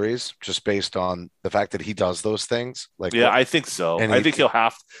this series just based on the fact that he does those things? I think so. And I think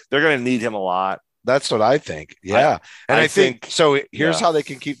they're going to need him a lot. That's what I think. Yeah. I think so. Here's how they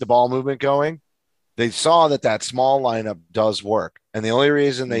can keep the ball movement going. They saw that small lineup does work. And the only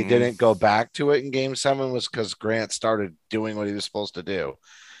reason they didn't go back to it in Game 7 was because Grant started doing what he was supposed to do.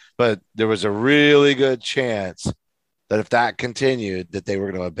 But there was a really good chance that if that continued, that they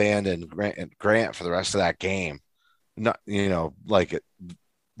were going to abandon Grant for the rest of that game. Not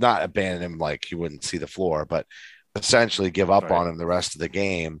abandon him like he wouldn't see the floor, but essentially give up on him the rest of the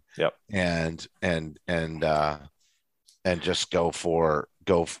game. Yep. And just go for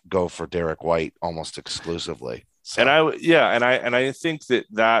Derek White almost exclusively. So. And I think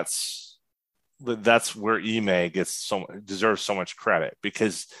that's where Ime deserves so much credit,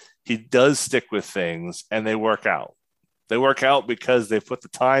 because he does stick with things and they work out. They work out because they put the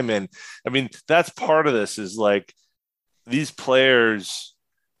time in. I mean, that's part of this, is like these players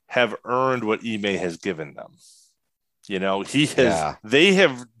have earned what Ime has given them. They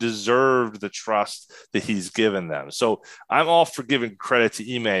have deserved the trust that he's given them. So I'm all for giving credit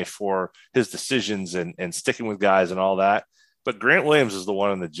to Ime for his decisions and sticking with guys and all that. But Grant Williams is the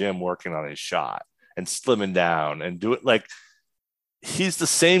one in the gym working on his shot and slimming down and do it. Like, he's the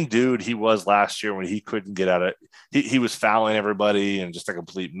same dude he was last year when he couldn't get out of it. He was fouling everybody and just a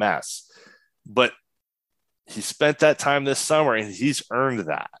complete mess. But he spent that time this summer and he's earned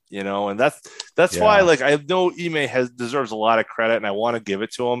that, and that's why, like, I know Ime deserves a lot of credit and I want to give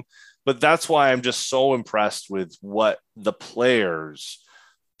it to him, but that's why I'm just so impressed with what the players,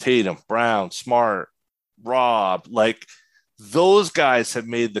 Tatum, Brown, Smart, Rob, like those guys have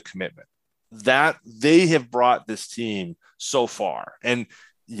made the commitment that they have brought this team so far. And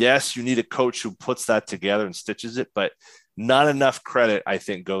yes, you need a coach who puts that together and stitches it, but not enough credit, I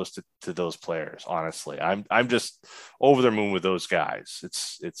think, goes to those players. Honestly, I'm just over the moon with those guys.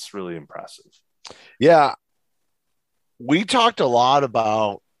 It's really impressive. Yeah, we talked a lot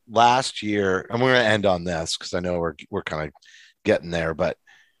about last year, and we're going to end on this because I know we're kind of getting there. But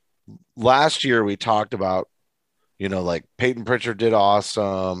last year we talked about, like Peyton Pritchard did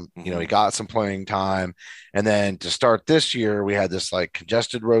awesome. He got some playing time. And then to start this year, we had this like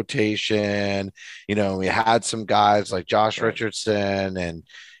congested rotation. We had some guys like Josh Richardson and,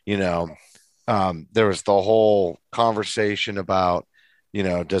 there was the whole conversation about,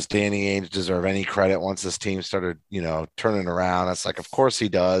 does Danny Ainge deserve any credit once this team started, turning around? It's like, of course he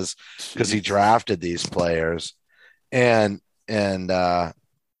does, because he drafted these players.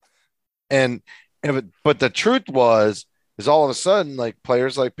 But the truth is all of a sudden, like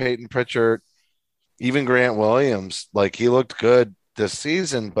players like Peyton Pritchard, even Grant Williams, like he looked good this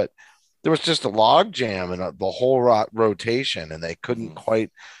season, but there was just a log jam in the whole rotation, and they couldn't quite.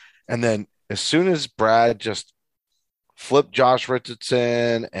 And then as soon as Brad just flipped Josh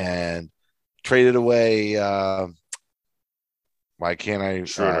Richardson and traded away, why can't I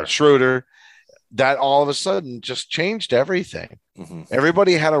Schroeder, that all of a sudden just changed everything.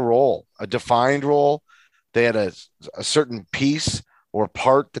 Everybody had a role, a defined role. They had a certain piece or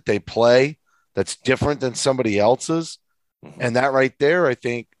part that they play that's different than somebody else's. And that right there, I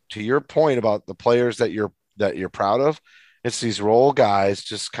think, to your point about the players that you're proud of, it's these role guys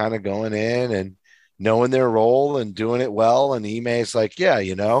just kind of going in and knowing their role and doing it well. And Ime's like, yeah,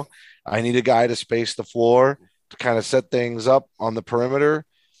 I need a guy to space the floor, to kind of set things up on the perimeter.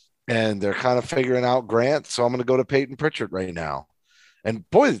 And they're kind of figuring out Grant. So I'm going to go to Peyton Pritchard right now. And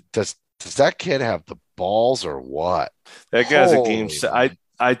boy, does that kid have the balls or what? That guy's a game.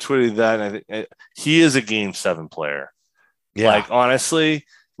 I tweeted that. And I think he is a game 7 player. Yeah. Like, honestly,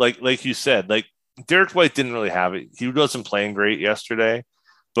 like you said, like Derek White didn't really have it. He wasn't playing great yesterday,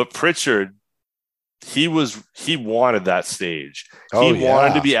 but Pritchard, he wanted that stage. He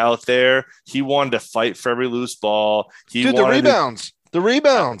wanted to be out there. He wanted to fight for every loose ball. The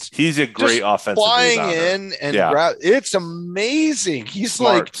rebounds. He's a great offensive flying rebounder. In and it's amazing. He's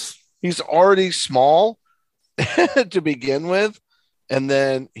he's already small to begin with. And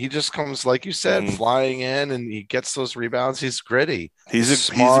then he just comes, like you said, flying in, and he gets those rebounds. He's gritty. He's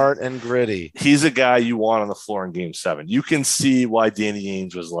smart and gritty. He's a guy you want on the floor in Game 7. You can see why Danny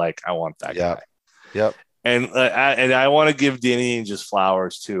Ainge was like, I want that guy. Yep. And I want to give Danny Ainge his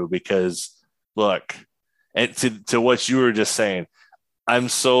flowers too, because look, and to what you were just saying, I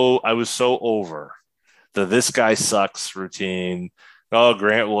was so over the this guy sucks routine. Oh,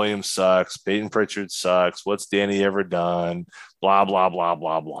 Grant Williams sucks. Peyton Pritchard sucks. What's Danny ever done? Blah, blah, blah,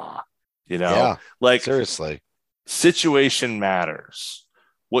 blah, blah. Like seriously, situation matters.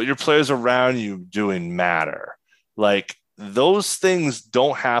 What your players around you doing matter. Like those things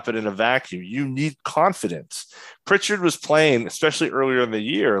don't happen in a vacuum. You need confidence. Pritchard was playing, especially earlier in the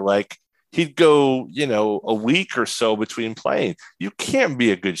year, like he'd go, a week or so between playing. You can't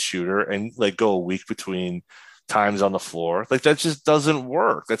be a good shooter and like go a week between times on the floor. Like that just doesn't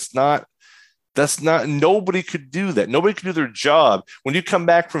work. That's not nobody could do that. Nobody could do their job. When you come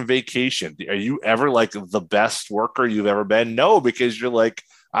back from vacation, are you ever like the best worker you've ever been? No, because you're like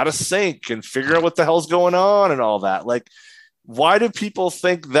out of sync and figure out what the hell's going on and all that. Like, why do people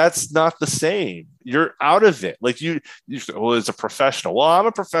think that's not the same? You're out of it. Like you well, as a professional. Well, I'm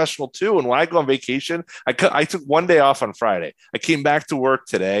a professional too. And when I go on vacation, I took one day off on Friday. I came back to work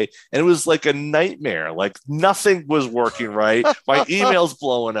today and it was like a nightmare. Like nothing was working right. My email's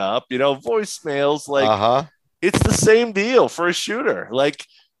blowing up, voicemails. Like It's the same deal for a shooter. Like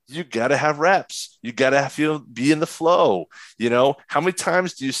you got to have reps. You got to be in the flow. How many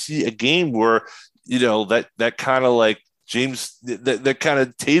times do you see a game where, that kind of like, James, the kind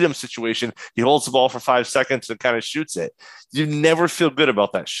of Tatum situation, he holds the ball for 5 seconds and kind of shoots it. You never feel good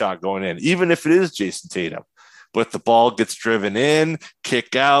about that shot going in, even if it is Jason Tatum. But the ball gets driven in,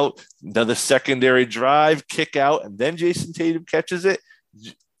 kick out, another secondary drive, kick out, and then Jason Tatum catches it.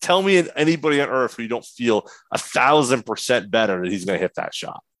 Tell me anybody on earth who you don't feel 1,000% better that he's going to hit that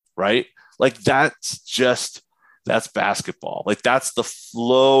shot, right? Like that's basketball. Like that's the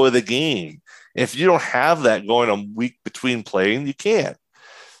flow of the game. If you don't have that going a week between playing, you can't.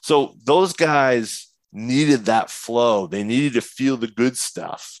 So those guys needed that flow. They needed to feel the good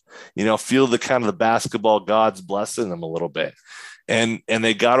stuff, feel the kind of the basketball gods blessing them a little bit. And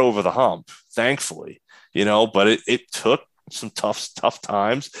they got over the hump, thankfully, but it took some tough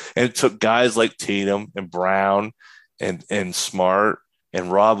times, and it took guys like Tatum and Brown and Smart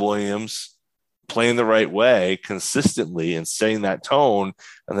and Rob Williams playing the right way consistently and setting that tone,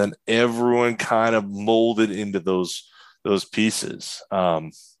 and then everyone kind of molded into those pieces.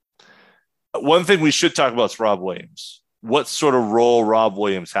 One thing we should talk about is Rob Williams. What sort of role Rob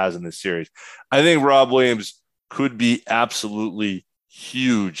Williams has in this series? I think Rob Williams could be absolutely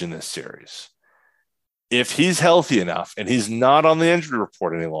huge in this series. If he's healthy enough and he's not on the injury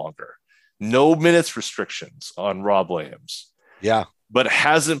report any longer, no minutes restrictions on Rob Williams. Yeah. But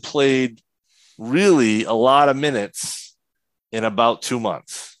hasn't played really a lot of minutes in about 2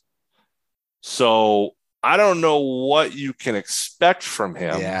 months. So I don't know what you can expect from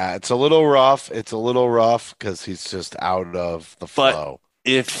him. Yeah, it's a little rough. It's a little rough because he's just out of the flow.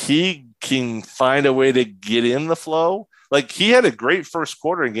 If he can find a way to get in the flow, like he had a great first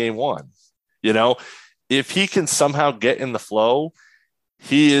quarter in game one, you know, if he can somehow get in the flow,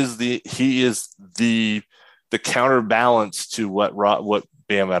 he is the counterbalance to what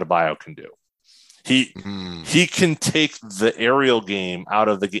Bam Adebayo can do. He can take the aerial game out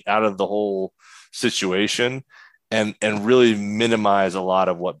of the whole situation and really minimize a lot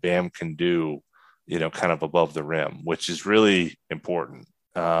of what Bam can do, you know, kind of above the rim, which is really important.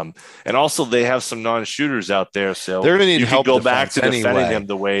 And also they have some non-shooters out there, so they're going to need help. Go back to defending him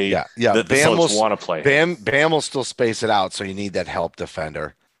the way that the Celtics want to play. Bam will still space it out, so you need that help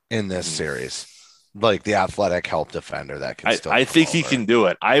defender in this series, like the athletic help defender that can. I think he can do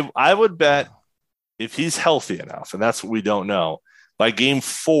it. I would bet if he's healthy enough, and that's what we don't know, by game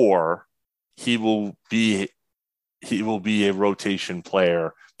 4, he will be a rotation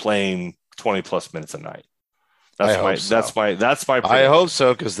player playing 20 plus minutes a night. That's my prediction. I hope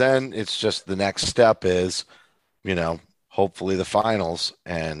so, because then it's just the next step is, you know, hopefully the finals,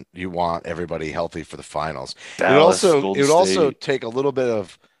 and you want everybody healthy for the finals. Dallas, it would also take a little bit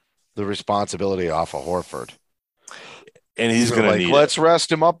of the responsibility off of Horford. And he's going to need let's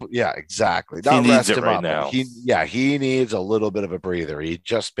rest him up. Yeah, exactly. He needs it right now. He needs a little bit of a breather. He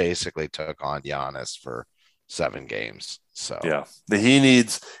just basically took on Giannis for 7 games. So yeah, he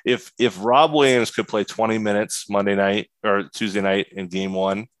needs, if Rob Williams could play 20 minutes Monday night or Tuesday night in game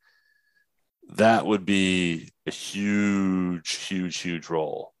 1, that would be a huge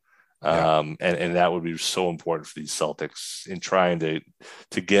role. Yeah. And that would be so important for these Celtics in trying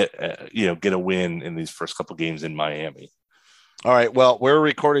to get a win in these first couple games in Miami. All right. Well, we're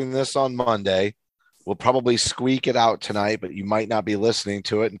recording this on Monday. We'll probably squeak it out tonight, but you might not be listening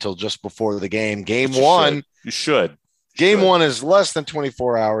to it until just before the game. Game 1. You should. Game 1 is less than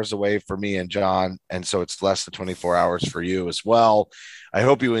 24 hours away for me and John, and so it's less than 24 hours for you as well. I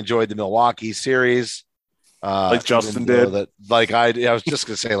hope you enjoyed the Milwaukee series. Like Justin did. I was just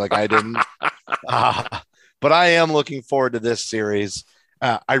going to say, like I didn't. But I am looking forward to this series.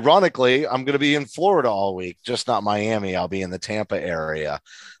 Ironically, I'm going to be in Florida all week, just not Miami. I'll be in the Tampa area.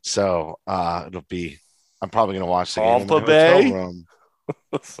 So I'm probably going to watch the game in the hotel room.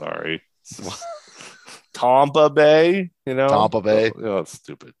 Sorry. Tampa Bay, Tampa Bay. Oh, that's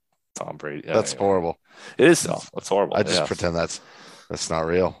stupid. Tom Brady. Yeah, that's horrible. It is. That's horrible. I just pretend that's not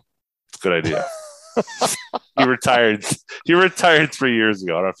real. It's a good idea. He retired 3 years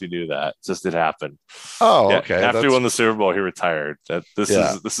ago. I don't know if you knew that. It happened. Oh, okay. After he won the Super Bowl, he retired. This is an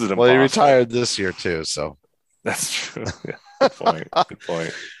impossible. Well, he retired this year too, so that's true. Yeah. Good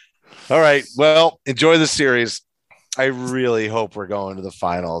point. All right. Well, enjoy the series. I really hope we're going to the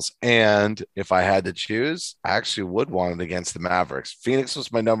finals. And if I had to choose, I actually would want it against the Mavericks. Phoenix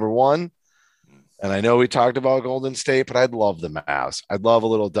was my number 1. And I know we talked about Golden State, but I'd love the Mavs. I'd love a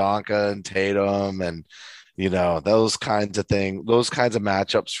little Donka and Tatum and, those kinds of things, those kinds of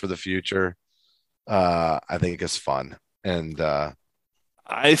matchups for the future. I think it's fun. And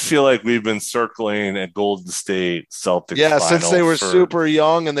I feel like we've been circling at Golden State Celtics. Yeah, since they were super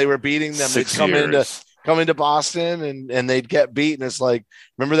young and they were beating them. They'd come into Boston and they'd get beaten. It's like,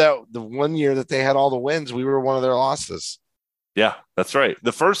 remember that the one year that they had all the wins, we were one of their losses. Yeah, that's right.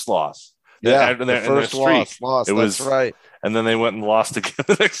 The first loss. Yeah, the first loss. That's right. And then they went and lost again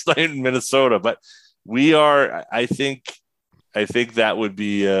the next night in Minnesota. But I think that would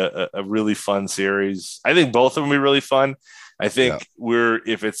be a really fun series. I think both of them would be really fun. I think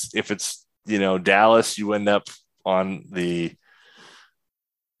if it's Dallas, you end up on the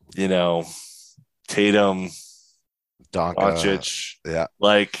Tatum, Doncic. Yeah,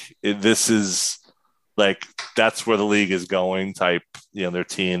 this is that's where the league is going. Type, they're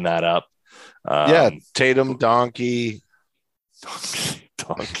teeing that up. Tatum, Donkey,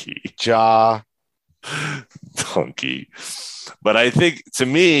 Ja, Donkey. But I think, to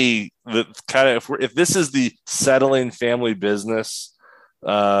me, the kind of if this is the settling family business,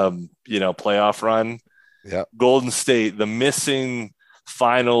 playoff run, Golden State, the missing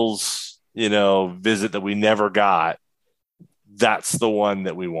finals, visit that we never got, that's the one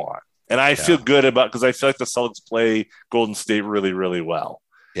that we want. And I feel good about, because I feel like the Celtics play Golden State really, really well.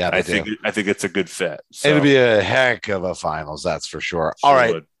 Yeah, I think it's a good fit. So. It'll be a heck of a finals, that's for sure. All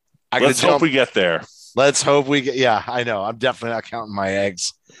right, let's hope we get there. Let's hope we get. Yeah, I know. I'm definitely not counting my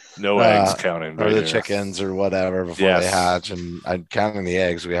eggs. No eggs counting, or the chickens or whatever before they hatch. And I'm counting the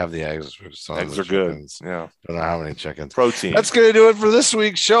eggs. We have the eggs. Eggs are good. Yeah, don't know how many chickens. Protein. That's going to do it for this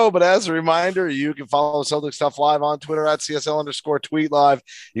week's show. But as a reminder, you can follow Celtic Stuff Live on Twitter at CSL_tweet live.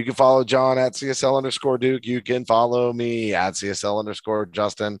 You can follow John at CSL_Duke. You can follow me at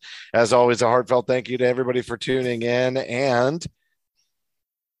CSL_Justin. As always, a heartfelt thank you to everybody for tuning in, and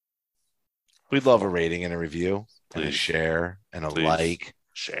we'd love a rating and a review. Please. And a share and a like.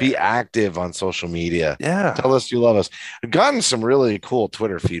 Share. Be active on social media. Yeah. Tell us you love us. We've gotten some really cool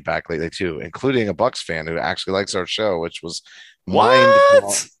Twitter feedback lately too, including a Bucks fan who actually likes our show, which was a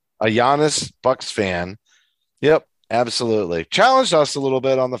Giannis Bucks fan. Yep, absolutely. Challenged us a little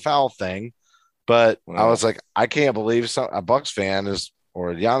bit on the foul thing, but I was like, I can't believe a Bucks fan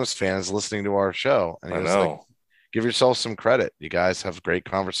or a Giannis fan is listening to our show. And he was like, give yourself some credit. You guys have great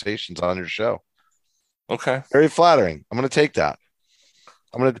conversations on your show. Okay. Very flattering. I'm going to take that.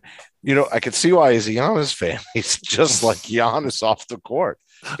 I can see why he's a Giannis fan. He's just like Giannis off the court.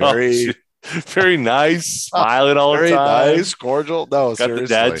 Very nice, smiling all the time. Very nice, cordial. No, got seriously.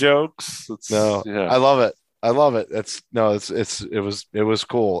 The dad jokes. I love it. It was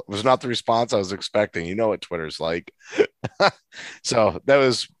cool. It was not the response I was expecting. You know what Twitter's like. So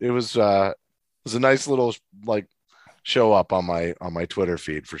it was a nice little show up on my Twitter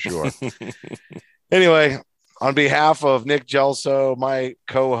feed for sure. Anyway. On behalf of Nick Gelso, my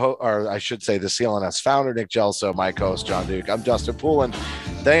co-host, or I should say the CLNS founder, Nick Gelso, my co-host, John Duke, I'm Justin Poulin.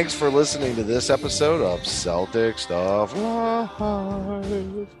 Thanks for listening to this episode of Celtic Stuff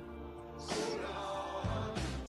Live.